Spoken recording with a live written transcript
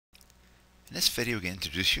In this video, we're going to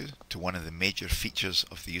introduce you to one of the major features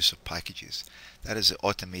of the use of packages. That is the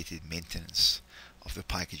automated maintenance of the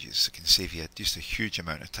packages. It can save you just a huge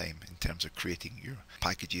amount of time in terms of creating your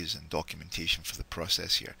packages and documentation for the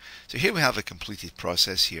process here. So here we have a completed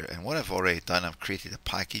process here, and what I've already done, I've created a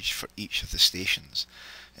package for each of the stations.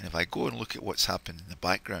 And if I go and look at what's happened in the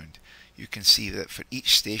background, you can see that for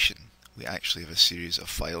each station we actually have a series of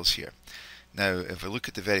files here. Now if I look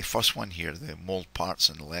at the very first one here, the mold parts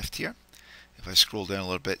on the left here, if I scroll down a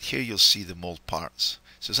little bit, here you'll see the mold parts.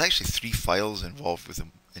 So there's actually 3 files involved with the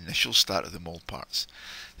initial start of the mold parts.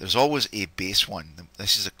 There's always a base one.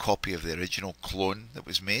 This is a copy of the original clone that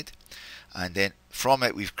was made, and then from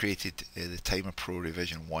it we've created the Timer Pro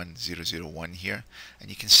revision 1.0.0.1 here,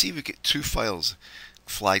 and you can see we've got 2 files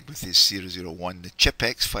flagged with this 0.0.1. The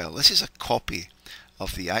ChipX file, this is a copy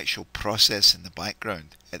of the actual process in the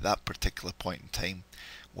background at that particular point in time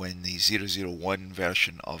when the 0.0.1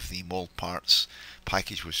 version of the mold parts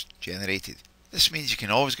package was generated. This means you can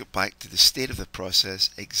always get back to the state of the process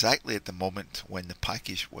exactly at the moment when the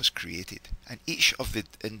package was created, and each of the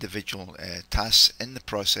individual tasks in the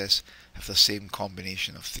process have the same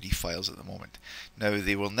combination of 3 files at the moment. Now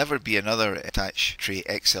there will never be another attach tray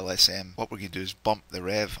XLSM. What we're going to do is bump the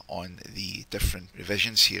rev on the different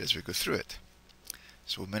revisions here as we go through it.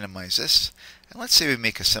 So we'll minimize this, and let's say we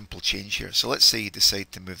make a simple change here. So let's say you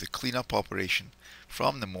decide to move the cleanup operation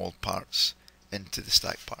from the mold parts into the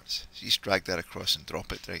stack parts. So you just drag that across and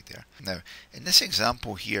drop it right there. Now in this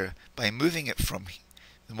example here, by moving it from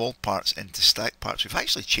the mold parts into stack parts, we've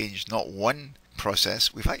actually changed not one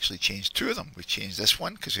process, we've actually changed 2 of them. We've changed this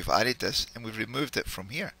one because we've added this, and we've removed it from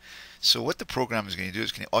here. So what the program is going to do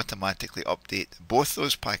is going to automatically update both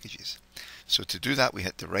those packages. So to do that, we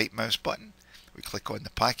hit the right mouse button, we click on the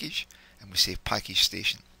package, and we say package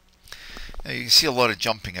station. Now you can see a lot of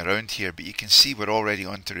jumping around here, but you can see we're already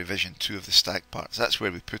on to revision 2 of the stack parts. That's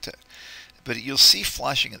where we put it. But you'll see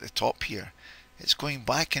flashing at the top here, it's going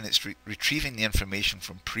back and it's retrieving the information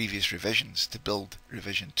from previous revisions to build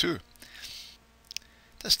revision 2. It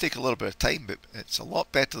does take a little bit of time, but it's a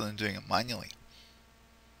lot better than doing it manually.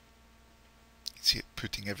 You can see it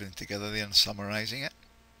putting everything together there and summarizing it.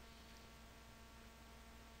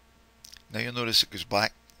 Now you'll notice it goes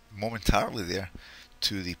back momentarily there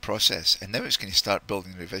to the process, and now it's going to start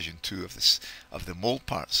building revision 2 of the mold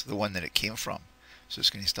parts, the one that it came from. So it's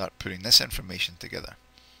going to start putting this information together.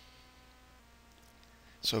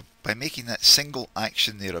 So by making that single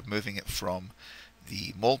action there of moving it from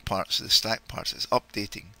the mold parts to the stack parts, it's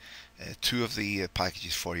updating 2 of the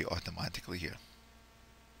packages for you automatically here.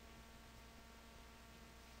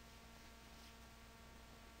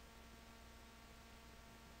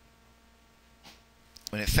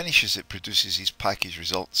 When it finishes, it produces these package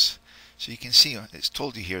results. So you can see it's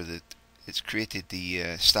told you here that it's created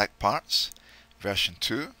the stack parts version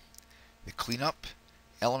 2, the cleanup.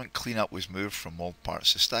 Element cleanup was moved from mold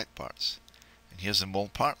parts to stack parts. And here's the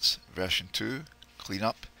mold parts version 2,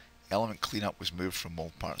 cleanup. Element cleanup was moved from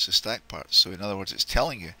mold parts to stack parts. So in other words, it's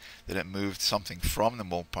telling you that it moved something from the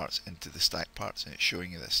mold parts into the stack parts, and it's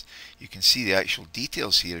showing you this. You can see the actual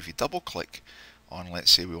details here. If you double click on,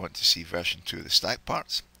 let's say we want to see version 2 of the stack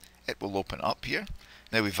parts, it will open up here.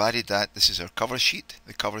 Now we've added that. This is our cover sheet.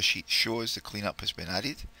 The cover sheet shows the cleanup has been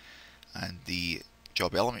added, and the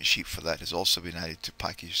job element sheet for that has also been added to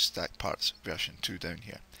package stack parts version 2 down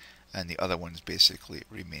here, and the other ones basically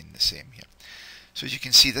remain the same here. So as you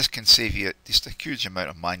can see, this can save you just a huge amount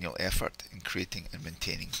of manual effort in creating and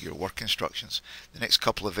maintaining your work instructions. The next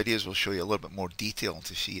couple of videos will show you a little bit more detail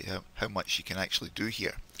to see how much you can actually do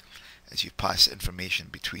here as you pass information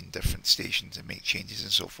between different stations and make changes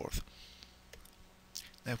and so forth.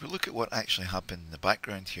 Now if we look at what actually happened in the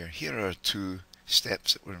background here, here are 2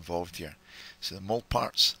 steps that were involved here. So the mold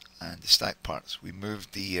parts and the stack parts. We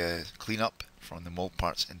moved the cleanup from the mold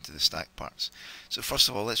parts into the stack parts. So first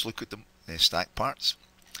of all, let's look at the stack parts.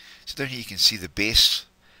 So down here you can see the base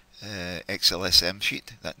XLSM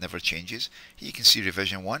sheet, that never changes. Here you can see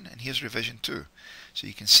revision 1, and here's revision 2. So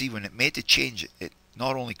you can see when it made the change, it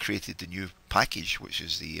not only created the new package, which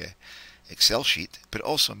is the Excel sheet, but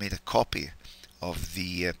also made a copy of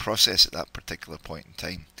the process at that particular point in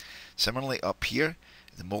time. Similarly up here,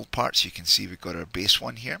 the mold parts, you can see we've got our base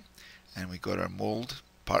one here, and we've got our mold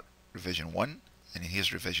part revision 1, and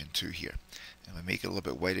here's revision 2 here. And we make it a little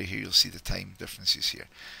bit wider here, you'll see the time differences here.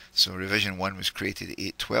 So revision 1 was created at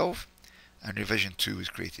 8:12, and revision 2 was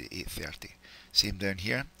created at 8:30. Same down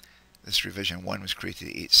here, this revision 1 was created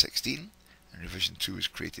at 8:16, and revision 2 was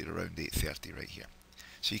created around 8:30 right here.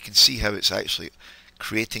 So you can see how it's actually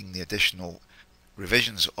creating the additional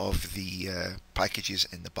revisions of the packages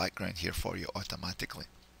in the background here for you automatically.